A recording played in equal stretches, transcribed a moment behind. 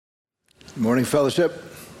Good morning, fellowship.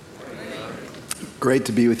 Great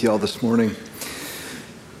to be with you all this morning.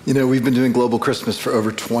 You know, we've been doing Global Christmas for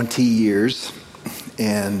over 20 years,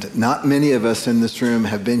 and not many of us in this room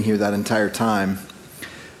have been here that entire time,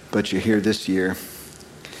 but you're here this year.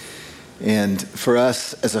 And for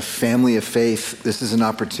us as a family of faith, this is an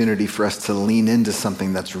opportunity for us to lean into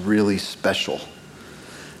something that's really special.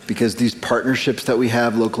 Because these partnerships that we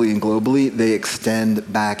have locally and globally, they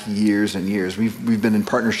extend back years and years. We've been in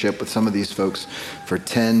partnership with some of these folks for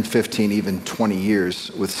 10, 15, even 20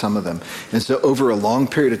 years with some of them. And so over a long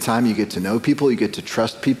period of time, you get to know people, you get to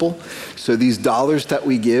trust people. So these dollars that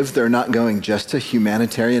we give, they're not going just to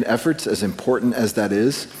humanitarian efforts, as important as that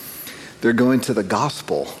is. They're going to the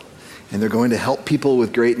gospel. And they're going to help people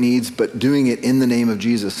with great needs, but doing it in the name of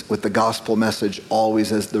Jesus with the gospel message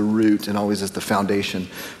always as the root and always as the foundation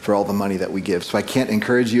for all the money that we give. So I can't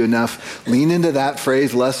encourage you enough. Lean into that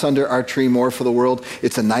phrase, less under our tree, more for the world.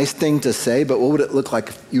 It's a nice thing to say, but what would it look like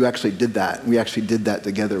if you actually did that? We actually did that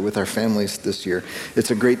together with our families this year.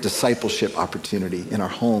 It's a great discipleship opportunity in our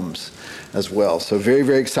homes as well. So very,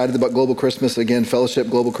 very excited about Global Christmas. Again,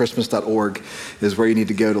 fellowshipglobalchristmas.org is where you need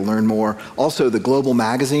to go to learn more. Also, the Global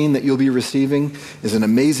magazine that you'll be receiving is an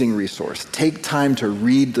amazing resource. Take time to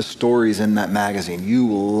read the stories in that magazine. You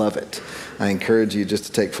will love it. I encourage you just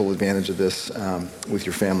to take full advantage of this with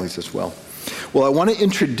your families as well. Well, I want to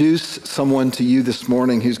introduce someone to you this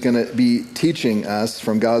morning who's going to be teaching us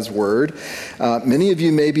from God's Word. Many of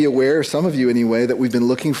you may be aware, some of you anyway, that we've been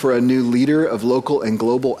looking for a new leader of local and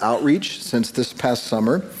global outreach since this past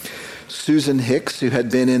summer. Susan Hicks, who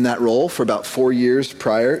had been in that role for about 4 years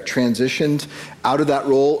prior, transitioned out of that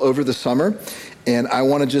role over the summer. And I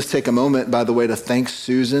want to just take a moment, by the way, to thank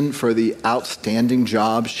Susan for the outstanding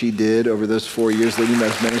job she did over those 4 years leading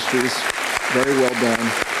those ministries. Very well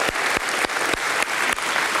done.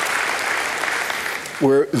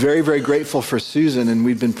 We're very, very grateful for Susan, and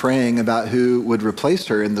we've been praying about who would replace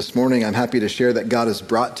her. And this morning, I'm happy to share that God has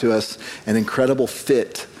brought to us an incredible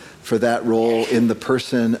fit for that role in the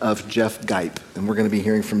person of Jeff Gipe. And we're going to be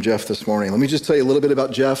hearing from Jeff this morning. Let me just tell you a little bit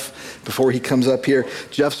about Jeff before he comes up here.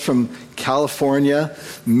 Jeff's from California,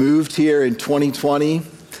 moved here in 2020.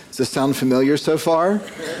 Does this sound familiar so far?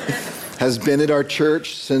 Has been at our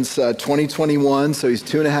church since 2021, so he's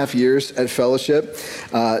 2.5 years at Fellowship.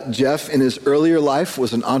 Jeff, in his earlier life,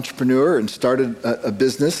 was an entrepreneur and started a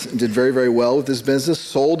business and did very, very well with his business,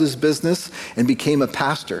 sold his business, and became a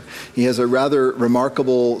pastor. He has a rather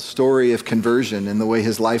remarkable story of conversion and the way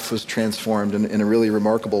his life was transformed in a really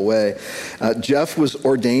remarkable way. Jeff was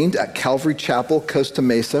ordained at Calvary Chapel, Costa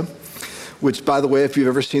Mesa, which, by the way, if you've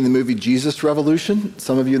ever seen the movie Jesus Revolution,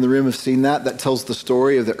 some of you in the room have seen that. That tells the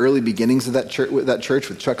story of the early beginnings of that church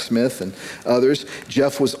with Chuck Smith and others.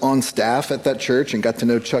 Jeff was on staff at that church and got to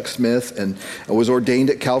know Chuck Smith and was ordained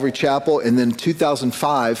at Calvary Chapel. And then in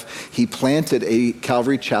 2005, he planted a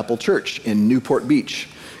Calvary Chapel church in Newport Beach,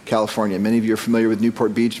 California. Many of you are familiar with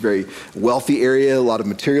Newport Beach, very wealthy area, a lot of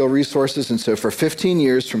material resources. And so for 15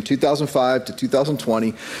 years, from 2005 to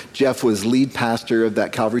 2020, Jeff was lead pastor of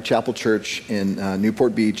that Calvary Chapel Church in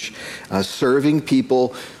Newport Beach, serving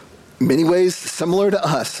people in many ways similar to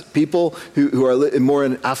us, people who are in more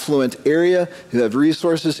an affluent area, who have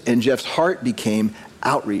resources. And Jeff's heart became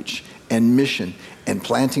outreach and mission and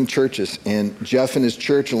planting churches. And Jeff and his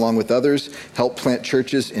church, along with others, helped plant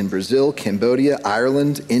churches in Brazil, Cambodia,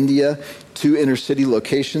 Ireland, India, 2 inner city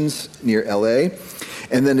locations near LA.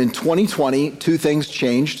 And then in 2020, 2 things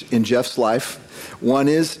changed in Jeff's life. One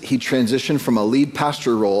is he transitioned from a lead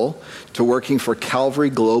pastor role to working for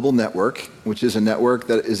Calvary Global Network, which is a network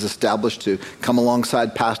that is established to come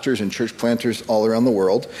alongside pastors and church planters all around the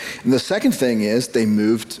world. And the second thing is they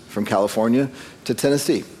moved from California to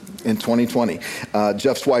Tennessee in 2020.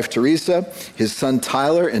 Jeff's wife, Teresa, his son,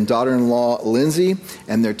 Tyler, and daughter-in-law, Lindsay,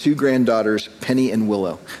 and their 2 granddaughters, Penny and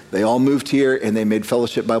Willow. They all moved here, and they made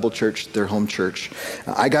Fellowship Bible Church their home church.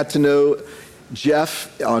 I got to know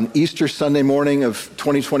Jeff on Easter Sunday morning of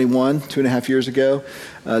 2021, 2.5 years ago.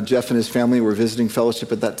 Jeff and his family were visiting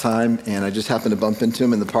Fellowship at that time, and I just happened to bump into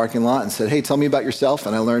him in the parking lot and said, "Hey, tell me about yourself."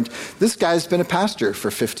 And I learned this guy's been a pastor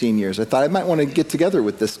for 15 years. I thought I might want to get together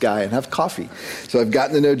with this guy and have coffee. So I've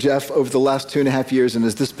gotten to know Jeff over the last 2.5 years, and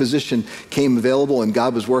as this position came available and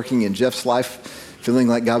God was working in Jeff's life, feeling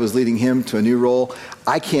like God was leading him to a new role,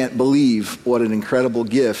 I can't believe what an incredible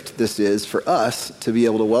gift this is for us to be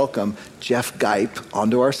able to welcome Jeff Gipe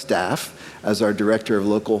onto our staff as our Director of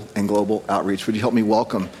Local and Global Outreach. Would you help me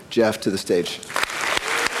welcome Jeff to the stage?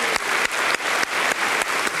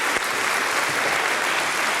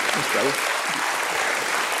 Thanks, brother.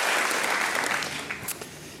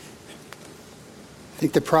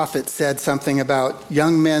 think the prophet said something about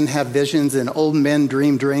young men have visions and old men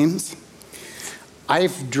dream dreams.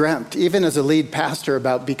 I've dreamt, even as a lead pastor,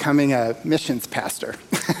 about becoming a missions pastor.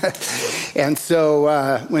 And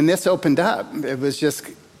so when this opened up, it was just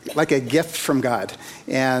like a gift from God.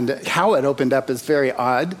 And how it opened up is very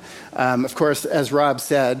odd. Of course, as Rob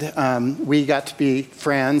said, we got to be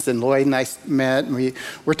friends, and Lloyd and I met, and we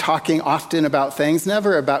were talking often about things,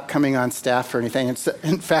 never about coming on staff or anything.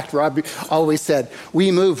 In fact, Rob always said, we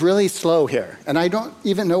move really slow here. And I don't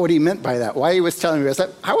even know what he meant by that, why he was telling me.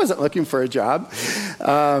 I wasn't looking for a job.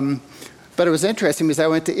 But it was interesting because I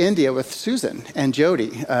went to India with Susan and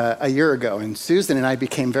Jody a year ago, and Susan and I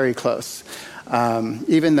became very close.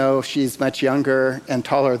 Even though she's much younger and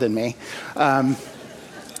taller than me,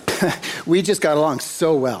 we just got along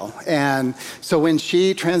so well. And so when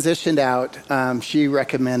she transitioned out, she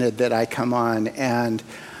recommended that I come on, and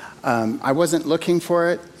I wasn't looking for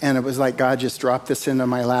it, and it was like God just dropped this into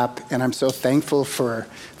my lap, and I'm so thankful for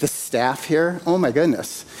the staff here. Oh my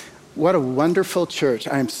goodness, what a wonderful church.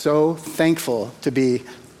 I'm so thankful to be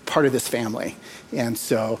part of this family. And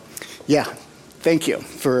so, yeah. Thank you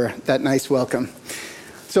for that nice welcome.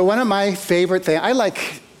 So one of my favorite things, I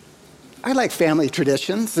like family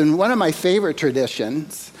traditions, and one of my favorite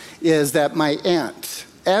traditions is that my aunt,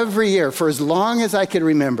 every year, for as long as I could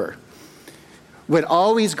remember, would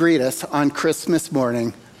always greet us on Christmas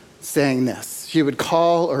morning saying this. She would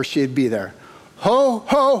call or she'd be there. Ho,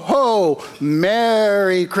 ho, ho,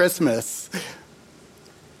 Merry Christmas.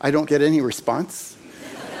 I don't get any response.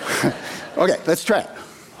 Okay, let's try it.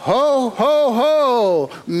 Ho, ho, ho,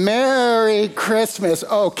 Merry Christmas.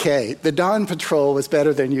 Okay, the Dawn Patrol was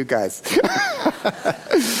better than you guys.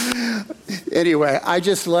 Anyway, I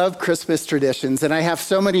just love Christmas traditions, and I have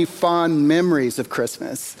so many fond memories of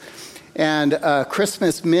Christmas. And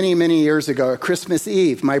Christmas many, many years ago, Christmas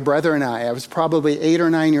Eve, my brother and I was probably 8 or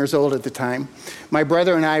 9 years old at the time. My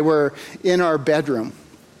brother and I were in our bedroom,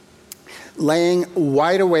 laying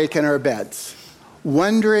wide awake in our beds,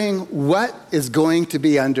 wondering what is going to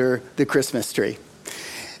be under the Christmas tree.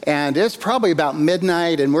 And it's probably about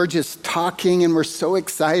midnight, and we're just talking, and we're so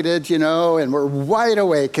excited, and we're wide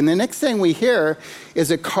awake. And the next thing we hear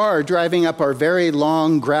is a car driving up our very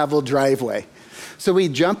long gravel driveway. So we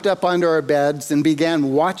jumped up onto our beds and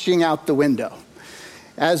began watching out the window.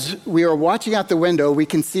 As we were watching out the window, we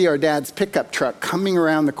can see our dad's pickup truck coming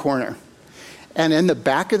around the corner. And in the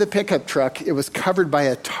back of the pickup truck, it was covered by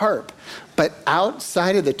a tarp. But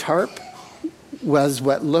outside of the tarp was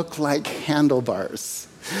what looked like handlebars.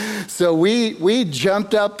 So we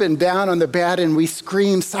jumped up and down on the bed and we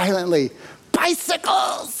screamed silently,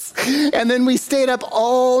 "Bicycles!" And then we stayed up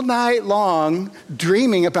all night long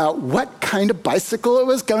dreaming about what kind of bicycle it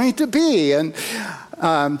was going to be. And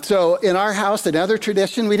so in our house, another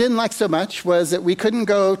tradition we didn't like so much was that we couldn't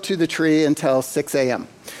go to the tree until 6 a.m.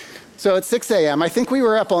 So at 6 a.m., I think we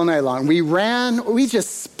were up all night long. We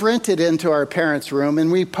just sprinted into our parents' room,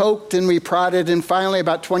 and we poked and we prodded, and finally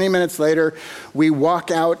about 20 minutes later, we walk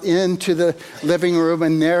out into the living room,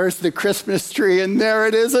 and there's the Christmas tree, and there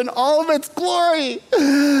it is in all of its glory.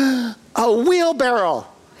 A wheelbarrow.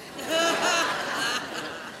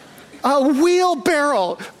 A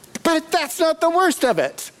wheelbarrow. But that's not the worst of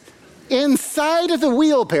it. Inside of the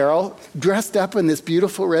wheelbarrow, dressed up in this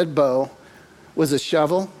beautiful red bow, was a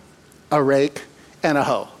shovel, a rake, and a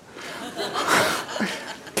hoe.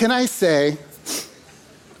 Can I say,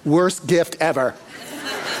 worst gift ever?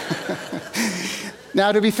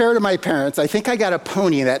 Now, to be fair to my parents, I think I got a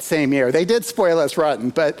pony that same year. They did spoil us rotten,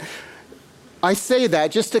 but I say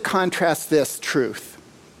that just to contrast this truth.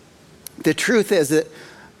 The truth is that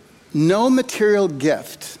no material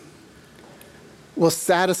gift will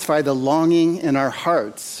satisfy the longing in our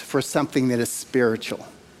hearts for something that is spiritual.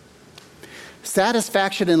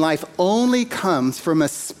 Satisfaction in life only comes from a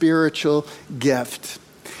spiritual gift.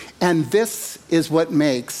 And this is what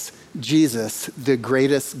makes Jesus the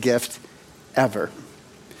greatest gift ever.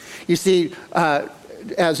 You see,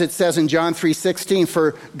 as it says in John 3:16,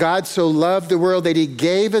 for God so loved the world that he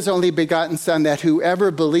gave his only begotten son, that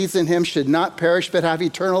whoever believes in him should not perish but have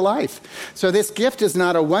eternal life. So this gift is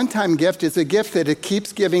not a one-time gift, it's a gift that it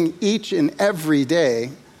keeps giving each and every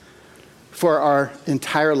day for our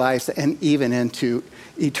entire lives and even into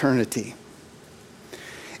eternity.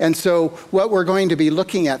 And so what we're going to be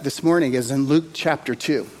looking at this morning is in Luke chapter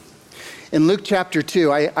 2. In Luke chapter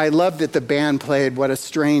 2, I love that the band played What a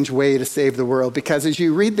Strange Way to Save the World, because as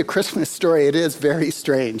you read the Christmas story, it is very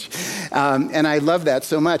strange. And I love that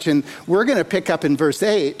so much. And we're going to pick up in verse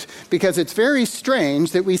 8, because it's very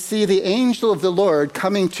strange that we see the angel of the Lord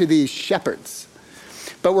coming to these shepherds.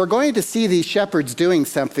 But we're going to see these shepherds doing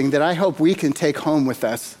something that I hope we can take home with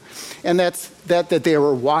us. And that's that they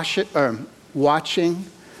were watching,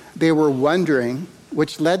 they were wondering,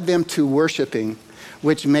 which led them to worshiping,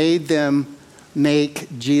 which made them make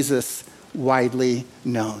Jesus widely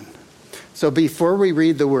known. So before we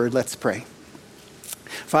read the word, let's pray.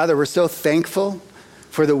 Father, we're so thankful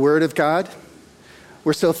for the word of God.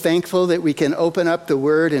 We're so thankful that we can open up the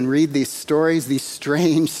word and read these stories, these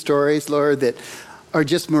strange stories, Lord, that are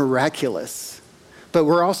just miraculous. But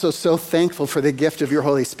we're also so thankful for the gift of your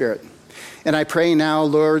Holy Spirit. And I pray now,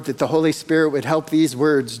 Lord, that the Holy Spirit would help these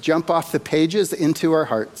words jump off the pages into our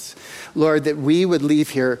hearts. Lord, that we would leave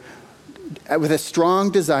here with a strong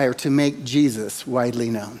desire to make Jesus widely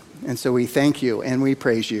known. And so we thank you and we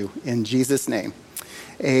praise you in Jesus' name.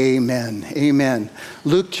 Amen. Amen.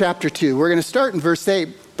 Luke chapter 2. We're going to start in verse 8,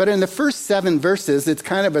 but in the first 7 verses, it's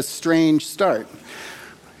kind of a strange start.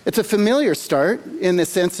 It's a familiar start in the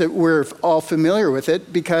sense that we're all familiar with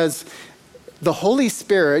it because the Holy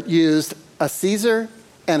Spirit used a Caesar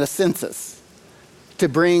and a census to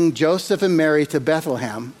bring Joseph and Mary to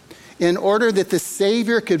Bethlehem in order that the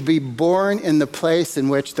Savior could be born in the place in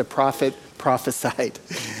which the prophet prophesied.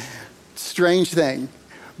 Strange thing.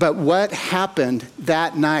 But what happened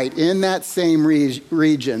that night in that same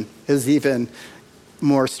region is even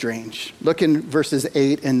more strange. Look in verses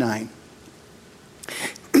 8 and 9.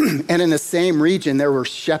 And in the same region, there were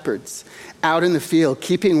shepherds out in the field,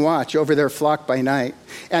 keeping watch over their flock by night.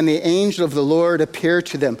 And the angel of the Lord appeared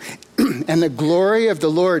to them, and the glory of the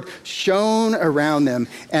Lord shone around them,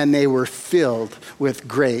 and they were filled with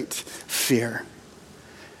great fear.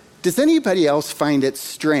 Does anybody else find it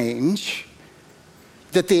strange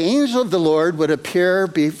that the angel of the Lord would appear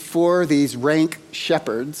before these rank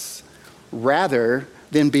shepherds rather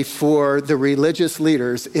than before the religious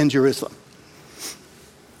leaders in Jerusalem?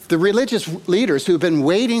 The religious leaders who've been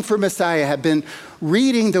waiting for Messiah have been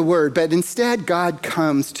reading the word, but instead God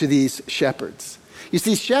comes to these shepherds. You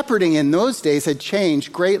see, shepherding in those days had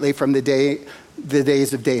changed greatly from the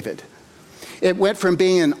days of David. It went from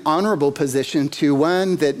being an honorable position to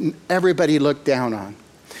one that everybody looked down on.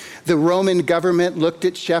 The Roman government looked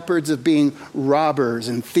at shepherds as being robbers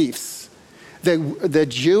and thieves. The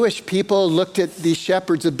Jewish people looked at these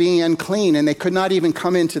shepherds as being unclean, and they could not even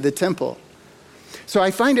come into the temple. So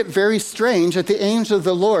I find it very strange that the angel of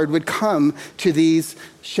the Lord would come to these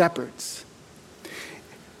shepherds.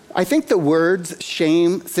 I think the words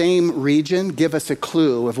same region give us a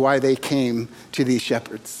clue of why they came to these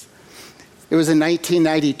shepherds. It was in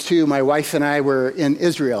 1992, my wife and I were in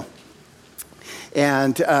Israel.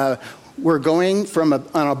 And we're going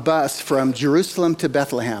on a bus from Jerusalem to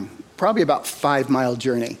Bethlehem, probably about 5-mile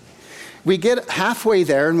journey. We get halfway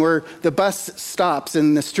there and the bus stops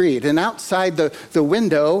in the street. And outside the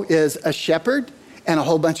window is a shepherd and a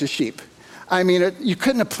whole bunch of sheep. I mean, you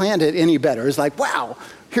couldn't have planned it any better. It's like, wow,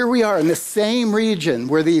 here we are in the same region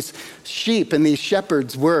where these sheep and these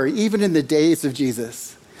shepherds were, even in the days of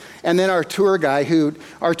Jesus. And then our tour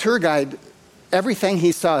guide, everything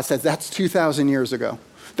he saw says, that's 2,000 years ago.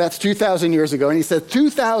 That's 2,000 years ago. And he said,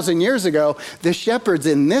 2,000 years ago, the shepherds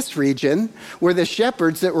in this region were the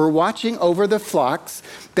shepherds that were watching over the flocks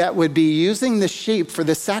that would be using the sheep for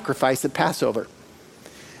the sacrifice at Passover.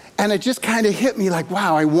 And it just kind of hit me like,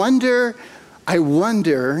 wow, I wonder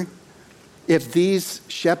if these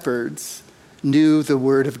shepherds knew the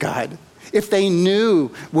word of God. If they knew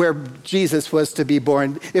where Jesus was to be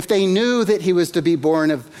born, if they knew that he was to be born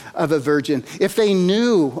of a virgin, if they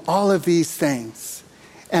knew all of these things.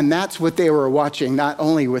 And that's what they were watching, not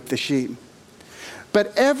only with the sheep.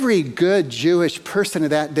 But every good Jewish person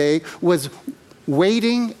of that day was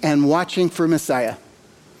waiting and watching for Messiah.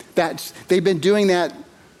 They've been doing that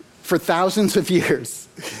for thousands of years.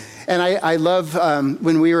 And I love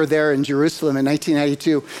when we were there in Jerusalem in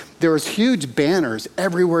 1992, there was huge banners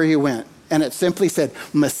everywhere you went. And it simply said,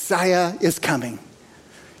 Messiah is coming.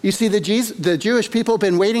 You see, the Jewish people have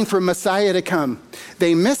been waiting for Messiah to come.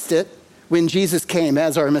 They missed it when Jesus came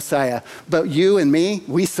as our Messiah. But you and me,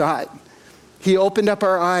 we saw it. He opened up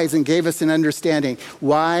our eyes and gave us an understanding.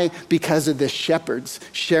 Why? Because of the shepherds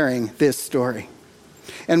sharing this story.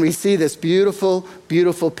 And we see this beautiful,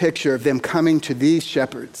 beautiful picture of them coming to these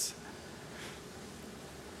shepherds.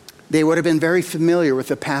 They would have been very familiar with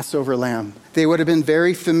the Passover lamb. They would have been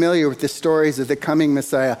very familiar with the stories of the coming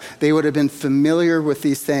Messiah. They would have been familiar with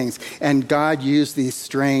these things. And God used these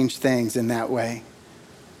strange things in that way.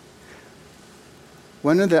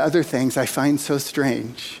 One of the other things I find so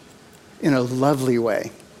strange, in a lovely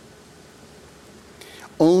way,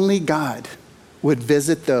 only God would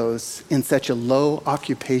visit those in such a low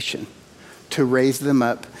occupation to raise them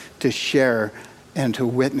up to share and to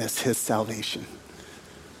witness his salvation.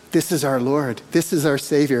 This is our Lord. This is our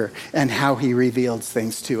Savior, and how he reveals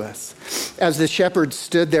things to us. As the shepherds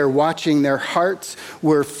stood there watching, their hearts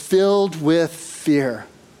were filled with fear,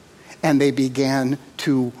 and they began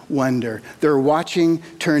to wonder. Their watching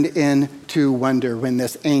turned into wonder when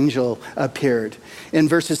this angel appeared. In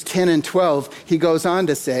verses 10 and 12, it goes on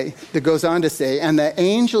to say, and the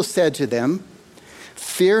angel said to them,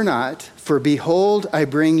 "Fear not, for behold, I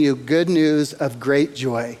bring you good news of great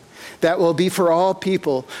joy that will be for all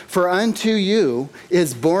people. For unto you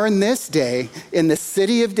is born this day in the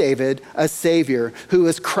city of David a Savior, who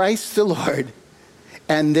is Christ the Lord.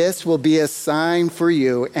 And this will be a sign for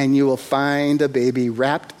you, and you will find a baby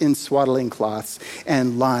wrapped in swaddling cloths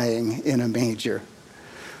and lying in a manger."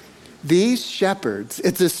 These shepherds,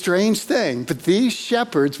 it's a strange thing, but these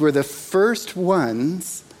shepherds were the first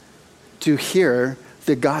ones to hear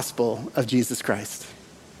the gospel of Jesus Christ.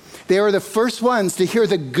 They were the first ones to hear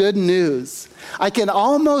the good news. I can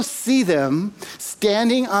almost see them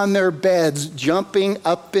standing on their beds, jumping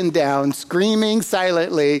up and down, screaming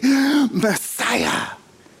silently, "Messiah!"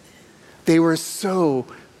 They were so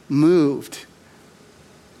moved.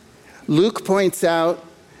 Luke points out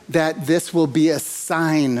that this will be a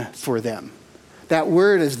sign for them. That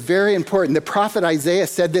word is very important. The prophet Isaiah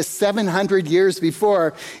said this 700 years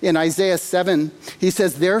before in Isaiah 7. He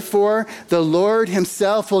says, "Therefore, the Lord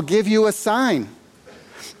himself will give you a sign.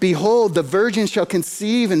 Behold, the virgin shall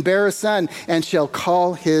conceive and bear a son, and shall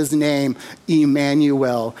call his name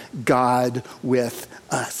Emmanuel, God with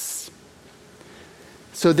us."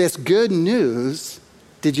 So this good news,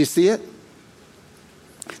 did you see it?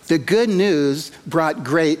 The good news brought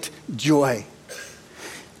great joy.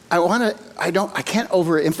 I can't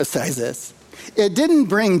overemphasize this. It didn't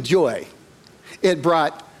bring joy. It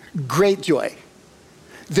brought great joy.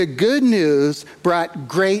 The good news brought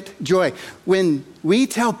great joy. When we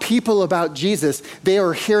tell people about Jesus, they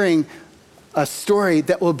are hearing a story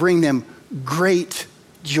that will bring them great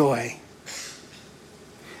joy.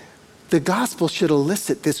 The gospel should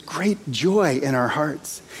elicit this great joy in our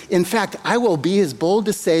hearts. In fact, I will be as bold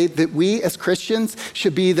to say that we as Christians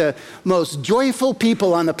should be the most joyful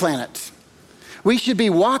people on the planet. We should be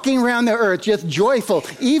walking around the earth just joyful,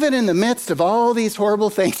 even in the midst of all these horrible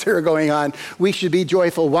things that are going on. We should be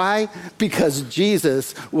joyful. Why? Because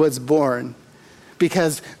Jesus was born.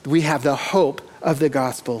 Because we have the hope of the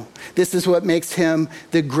gospel. This is what makes him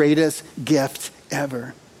the greatest gift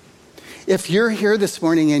ever. If you're here this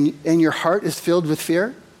morning and your heart is filled with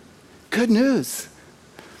fear, good news.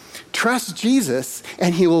 Trust Jesus,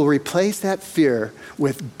 and he will replace that fear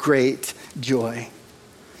with great joy.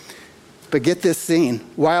 But get this scene.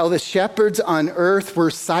 While the shepherds on earth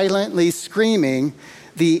were silently screaming,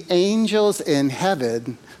 the angels in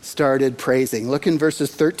heaven started praising. Look in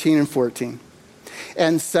verses 13 and 14.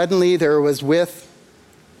 And suddenly there was with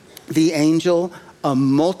the angel a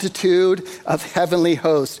multitude of heavenly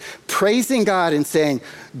hosts, praising God and saying,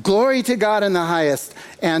 "Glory to God in the highest,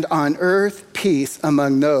 and on earth peace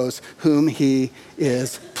among those whom he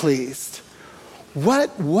is pleased."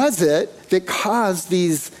 What was it that caused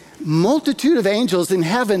these multitude of angels in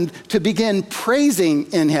heaven to begin praising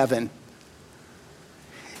in heaven?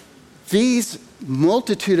 These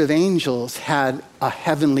multitude of angels had a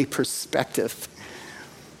heavenly perspective.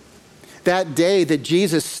 That day that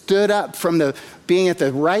Jesus stood up from being at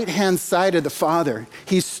the right-hand side of the Father,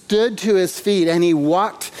 he stood to his feet and he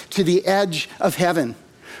walked to the edge of heaven,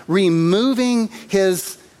 removing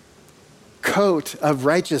his coat of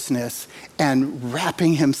righteousness and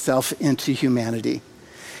wrapping himself into humanity.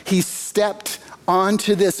 He stepped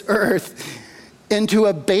onto this earth into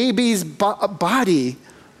a baby's body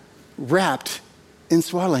wrapped in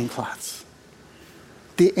swaddling cloths.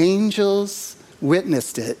 The angels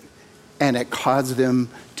witnessed it, and it caused them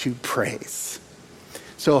to praise.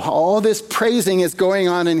 So all this praising is going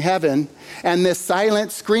on in heaven, and this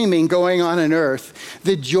silent screaming going on earth.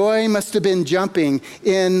 The joy must have been jumping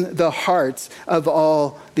in the hearts of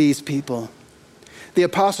all these people. The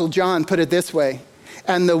Apostle John put it this way,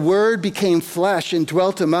 "And the Word became flesh and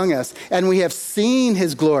dwelt among us, and we have seen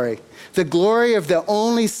his glory, the glory of the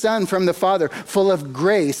only Son from the Father, full of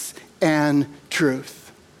grace and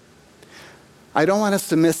truth." I don't want us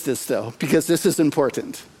to miss this, though, because this is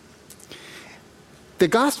important. The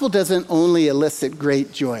gospel doesn't only elicit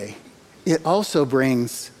great joy, it also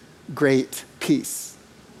brings great peace.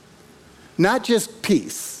 Not just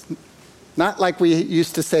peace, not like we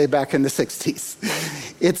used to say back in the 60s.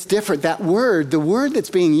 It's different. That word, the word that's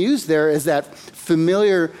being used there is that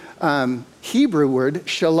familiar Hebrew word,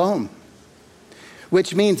 shalom,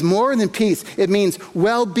 which means more than peace. It means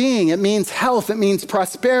well-being. It means health. It means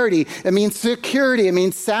prosperity. It means security. It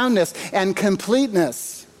means soundness and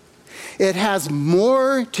completeness. It has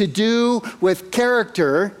more to do with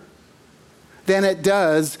character than it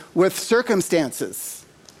does with circumstances.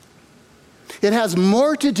 It has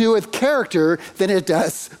more to do with character than it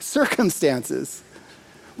does circumstances.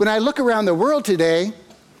 When I look around the world today,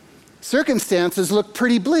 circumstances look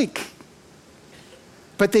pretty bleak.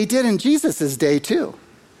 But they did in Jesus' day too.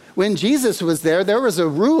 When Jesus was there was a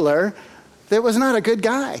ruler that was not a good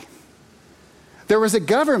guy. There was a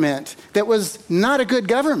government that was not a good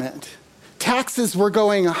government. Taxes were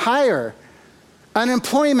going higher.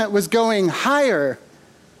 Unemployment was going higher.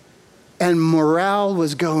 And morale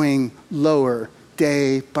was going lower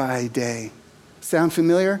day by day. Sound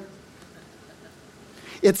familiar?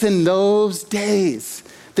 It's in those days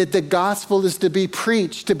that the gospel is to be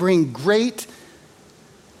preached to bring great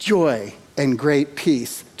joy and great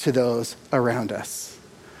peace to those around us.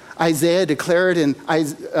 Isaiah declared in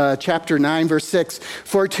chapter 9, verse 6,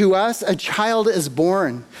 "For to us a child is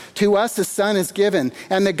born, to us a son is given,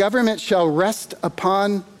 and the government shall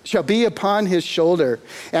be upon his shoulder,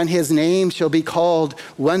 and his name shall be called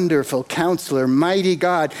Wonderful Counselor, Mighty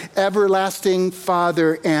God, Everlasting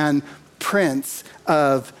Father, and Prince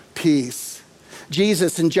of Peace."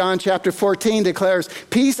 Jesus in John chapter 14 declares,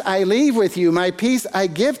 "Peace I leave with you, my peace I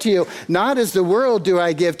give to you. Not as the world do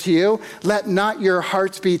I give to you. Let not your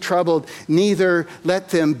hearts be troubled, neither let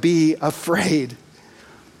them be afraid."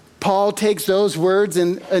 Paul takes those words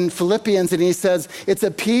in Philippians and he says, it's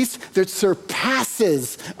a peace that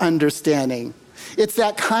surpasses understanding. It's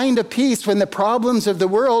that kind of peace when the problems of the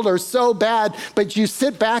world are so bad, but you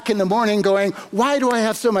sit back in the morning going, why do I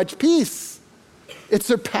have so much peace? It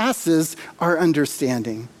surpasses our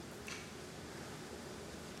understanding.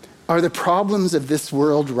 Are the problems of this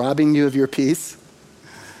world robbing you of your peace?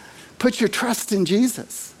 Put your trust in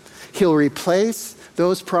Jesus. He'll replace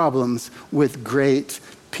those problems with great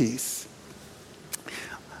peace.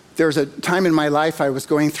 There was a time in my life I was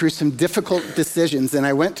going through some difficult decisions, and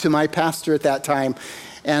I went to my pastor at that time,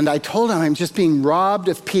 and I told him I'm just being robbed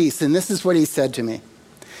of peace, and this is what he said to me.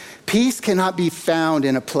 Peace cannot be found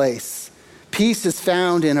in a place. Peace is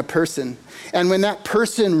found in a person. And when that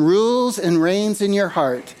person rules and reigns in your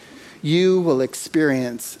heart, you will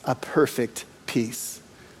experience a perfect peace.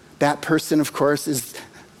 That person, of course, is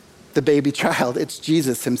the baby child. It's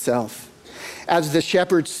Jesus himself. As the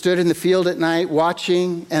shepherds stood in the field at night,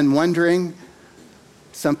 watching and wondering,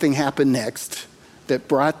 something happened next that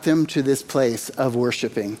brought them to this place of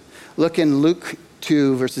worshiping. Look in Luke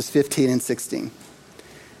 2, verses 15 and 16.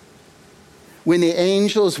 When the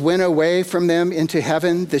angels went away from them into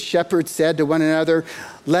heaven, the shepherds said to one another,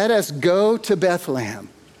 "Let us go to Bethlehem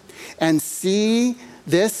and see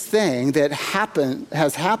this thing that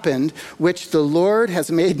has happened, which the Lord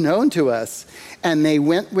has made known to us." And they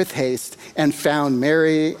went with haste and found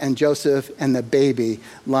Mary and Joseph and the baby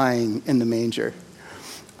lying in the manger.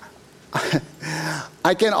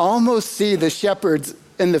 I can almost see the shepherds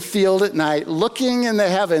in the field at night looking in the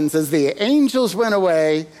heavens as the angels went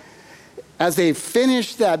away, as they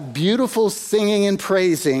finished that beautiful singing and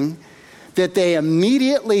praising, that they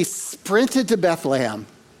immediately sprinted to Bethlehem.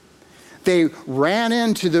 They ran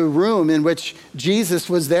into the room in which Jesus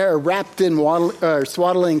was there, wrapped in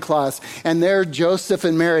swaddling cloths, and there Joseph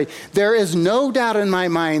and Mary. There is no doubt in my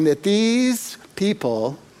mind that these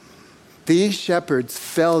people, these shepherds,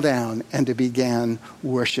 fell down and began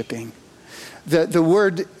worshiping. The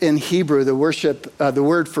word in Hebrew, the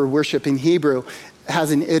word for worship in Hebrew,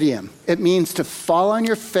 has an idiom. It means to fall on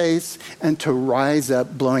your face and to rise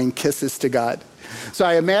up blowing kisses to God. So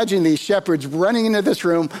I imagine these shepherds running into this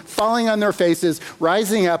room, falling on their faces,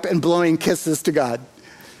 rising up and blowing kisses to God.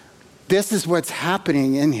 This is what's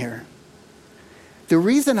happening in here. The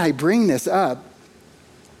reason I bring this up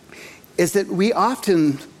is that we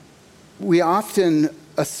often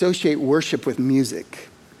associate worship with music.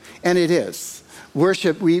 And it is.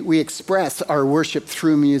 Worship, we express our worship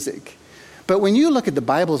through music. But when you look at the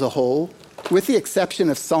Bible as a whole, with the exception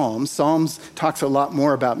of Psalms talks a lot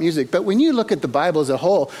more about music, but when you look at the Bible as a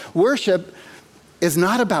whole, worship is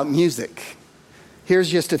not about music. Here's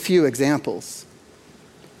just a few examples.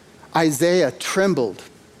 Isaiah trembled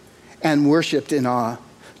and worshiped in awe.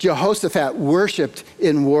 Jehoshaphat worshiped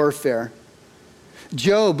in warfare.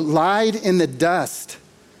 Job lied in the dust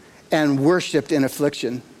and worshiped in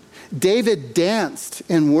affliction. David danced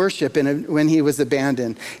in worship when he was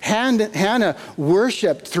abandoned. Hannah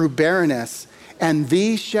worshiped through barrenness. And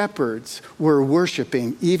these shepherds were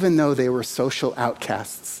worshiping even though they were social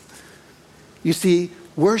outcasts. You see,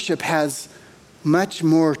 worship has much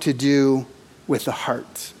more to do with the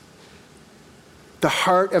heart. The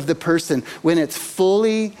heart of the person, when it's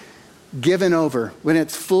fully given over, when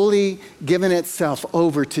it's fully given itself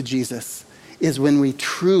over to Jesus, is when we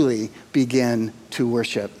truly begin to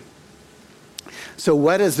worship. So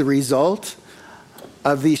what is the result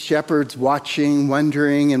of these shepherds watching,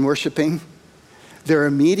 wondering, and worshiping? Their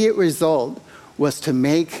immediate result was to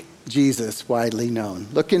make Jesus widely known.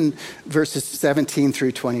 Look in verses 17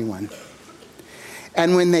 through 21.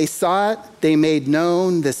 And when they saw it, they made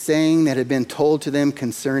known the saying that had been told to them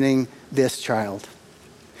concerning this child.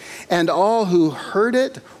 And all who heard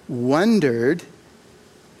it wondered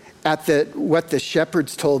at what the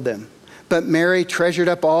shepherds told them. But Mary treasured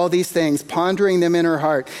up all these things, pondering them in her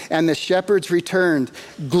heart. And the shepherds returned,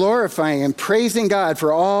 glorifying and praising God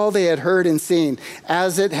for all they had heard and seen,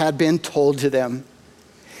 as it had been told to them.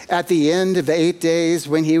 At the end of the 8 days,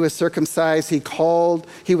 when he was circumcised,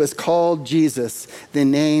 he was called Jesus, the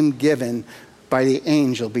name given by the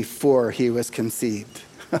angel before he was conceived.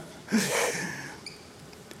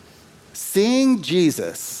 Seeing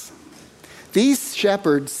Jesus, these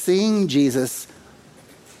shepherds seeing Jesus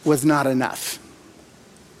was not enough.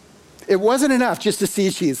 It wasn't enough just to see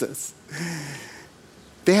Jesus.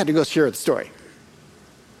 They had to go share the story.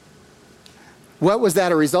 What was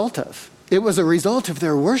that a result of? It was a result of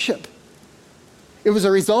their worship. It was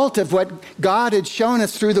a result of what God had shown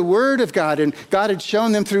us through the Word of God, and God had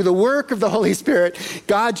shown them through the work of the Holy Spirit.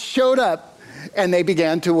 God showed up, and they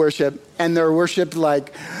began to worship. And their worship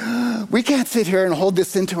like, we can't sit here and hold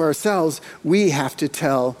this into ourselves. We have to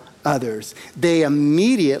tell others. They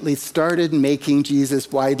immediately started making Jesus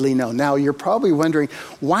widely known. Now, you're probably wondering,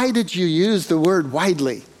 why did you use the word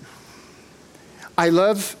widely? I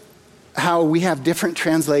love how we have different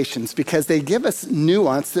translations because they give us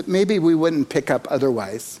nuance that maybe we wouldn't pick up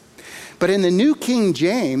otherwise. But in the New King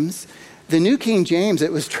James,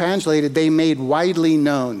 it was translated, they made widely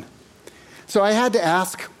known. So I had to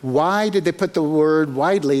ask, why did they put the word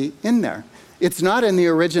widely in there? It's not in the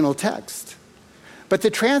original text. But the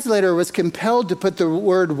translator was compelled to put the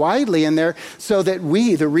word widely in there so that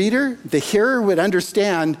we, the reader, the hearer, would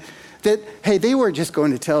understand that, hey, they weren't just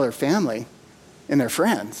going to tell their family and their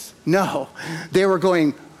friends. No, they were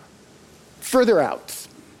going further out.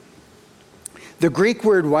 The Greek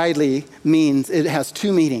word widely means, it has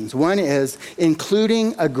two meanings. One is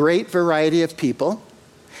including a great variety of people.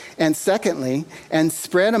 And secondly, and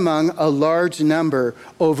spread among a large number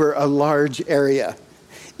over a large area.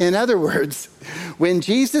 In other words, when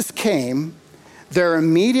Jesus came, their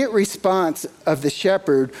immediate response of the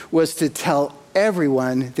shepherd was to tell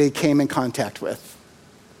everyone they came in contact with.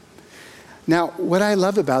 Now, what I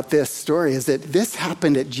love about this story is that this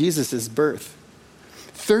happened at Jesus' birth.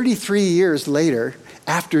 33 years later,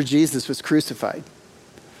 after Jesus was crucified,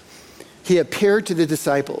 he appeared to the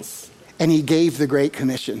disciples and he gave the Great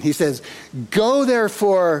Commission. He says, go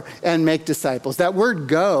therefore and make disciples. That word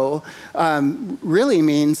go really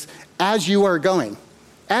means as you are going.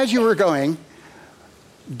 As you are going,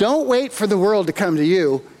 don't wait for the world to come to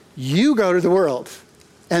you. You go to the world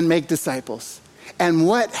and make disciples. And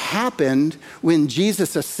what happened when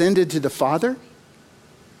Jesus ascended to the Father?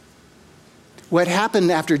 What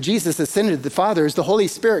happened after Jesus ascended to the Father is the Holy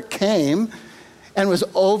Spirit came and was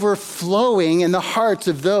overflowing in the hearts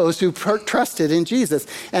of those who trusted in Jesus.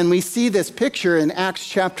 And we see this picture in Acts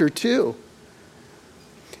chapter 2.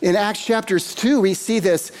 In Acts chapter 2, we see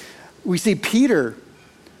this. We see Peter,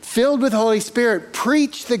 filled with the Holy Spirit,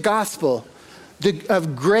 preach the gospel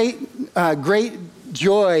of great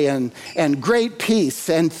joy and great peace.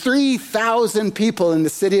 And 3,000 people in the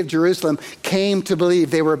city of Jerusalem came to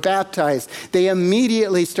believe. They were baptized. They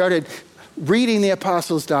immediately started reading the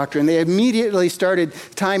apostles' doctrine. They immediately started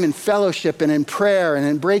time in fellowship and in prayer and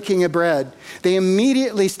in breaking of bread. They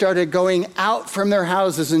immediately started going out from their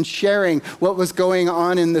houses and sharing what was going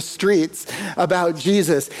on in the streets about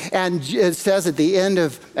Jesus. And it says at the end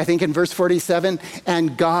of, I think in verse 47,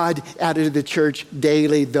 and God added to the church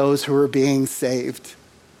daily those who were being saved.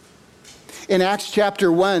 In Acts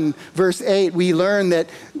chapter 1, verse 8, we learn that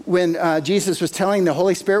when Jesus was telling the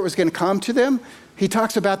Holy Spirit was going to come to them, he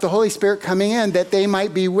talks about the Holy Spirit coming in that they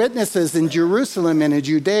might be witnesses in Jerusalem and in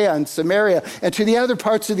Judea and Samaria and to the other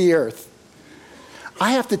parts of the earth.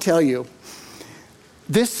 I have to tell you,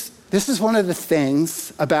 this is one of the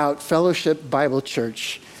things about Fellowship Bible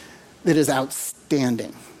Church that is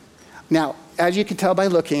outstanding. Now, as you can tell by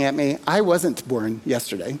looking at me, I wasn't born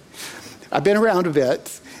yesterday. I've been around a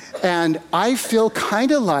bit, and I feel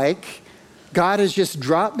kind of like God has just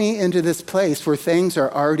dropped me into this place where things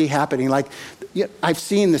are already happening. Like, I've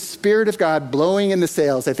seen the Spirit of God blowing in the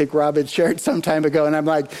sails. I think Rob had shared some time ago. And I'm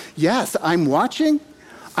like, yes, I'm watching.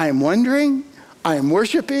 I'm wondering. I'm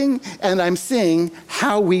worshiping, and I'm seeing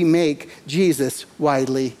how we make Jesus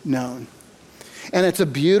widely known. And it's a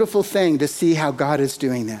beautiful thing to see how God is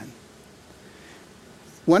doing that.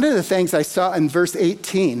 One of the things I saw in verse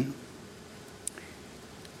 18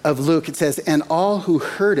 of Luke, it says, and all who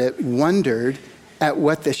heard it wondered at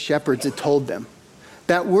what the shepherds had told them.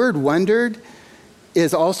 That word wondered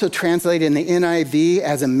is also translated in the NIV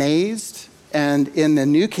as amazed and in the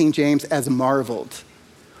New King James as marveled.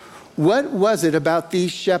 What was it about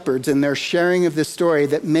these shepherds and their sharing of the story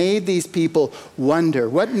that made these people wonder?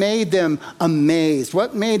 What made them amazed?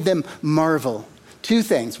 What made them marvel? Two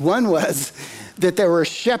things. One was that there were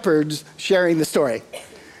shepherds sharing the story.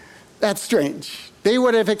 That's strange. They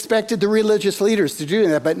would have expected the religious leaders to do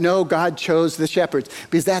that, but no, God chose the shepherds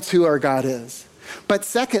because that's who our God is. But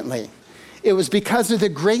secondly, it was because of the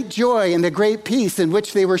great joy and the great peace in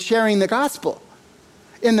which they were sharing the gospel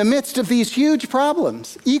in the midst of these huge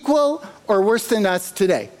problems, equal or worse than us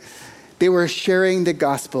today. They were sharing the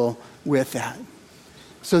gospel with that.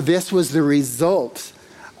 So this was the result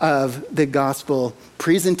of the gospel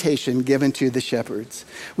presentation given to the shepherds.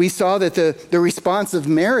 We saw that the response of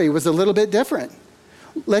Mary was a little bit different.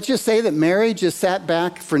 Let's just say that Mary just sat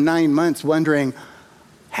back for 9 months wondering,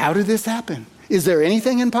 how did this happen? Is there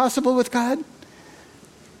anything impossible with God?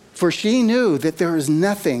 For she knew that there is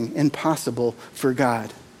nothing impossible for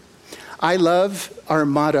God. I love our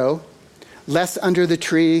motto, less under the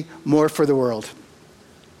tree, more for the world.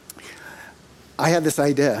 I had this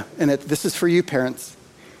idea, and this is for you parents.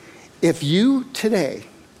 If you today,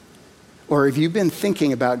 or if you've been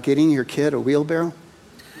thinking about getting your kid a wheelbarrow,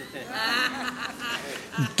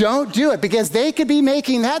 don't do it, because they could be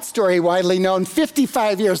making that story widely known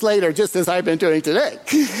 55 years later, just as I've been doing today.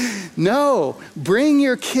 No, bring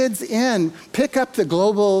your kids in, pick up the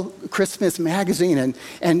Global Christmas magazine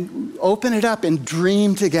and open it up and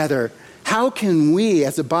dream together. How can we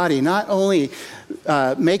as a body not only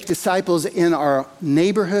make disciples in our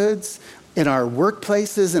neighborhoods, in our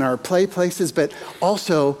workplaces, in our play places, but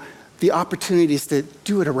also the opportunities to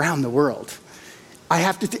do it around the world?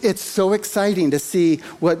 It's so exciting to see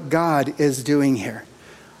what God is doing here.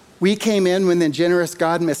 We came in when the generous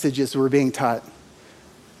God messages were being taught.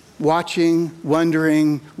 Watching,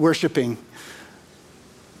 wondering, worshiping,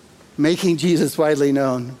 making Jesus widely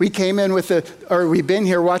known. We came in we've been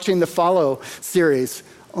here watching the Follow series.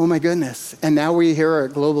 Oh my goodness. And now we hear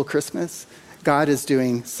at Global Christmas. God is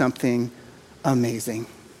doing something amazing.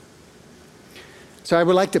 So I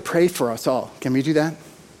would like to pray for us all. Can we do that?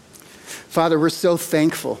 Father, we're so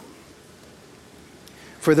thankful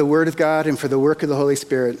for the Word of God and for the work of the Holy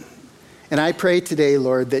Spirit. And I pray today,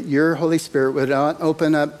 Lord, that your Holy Spirit would not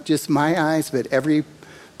open up just my eyes, but every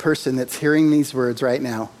person that's hearing these words right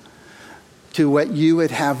now to what you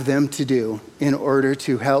would have them to do in order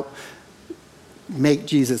to help make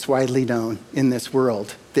Jesus widely known in this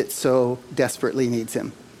world that so desperately needs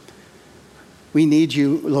him. We need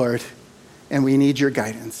you, Lord. And we need your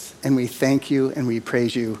guidance. And we thank you and we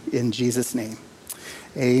praise you in Jesus' name.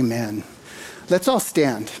 Amen. Let's all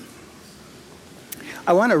stand.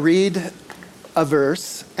 I want to read a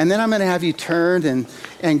verse, and then I'm going to have you turn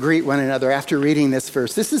and greet one another after reading this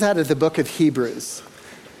verse. This is out of the book of Hebrews.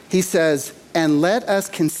 He says, and let us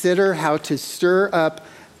consider how to stir up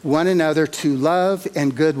one another to love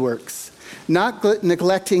and good works, not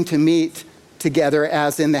neglecting to meet together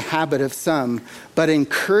as in the habit of some, but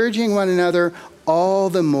encouraging one another all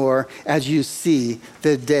the more as you see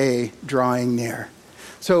the day drawing near.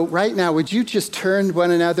 So right now, would you just turn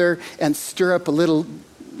one another and stir up a little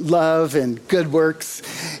love and good works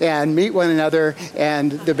and meet one another,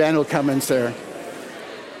 and the band will come and serve.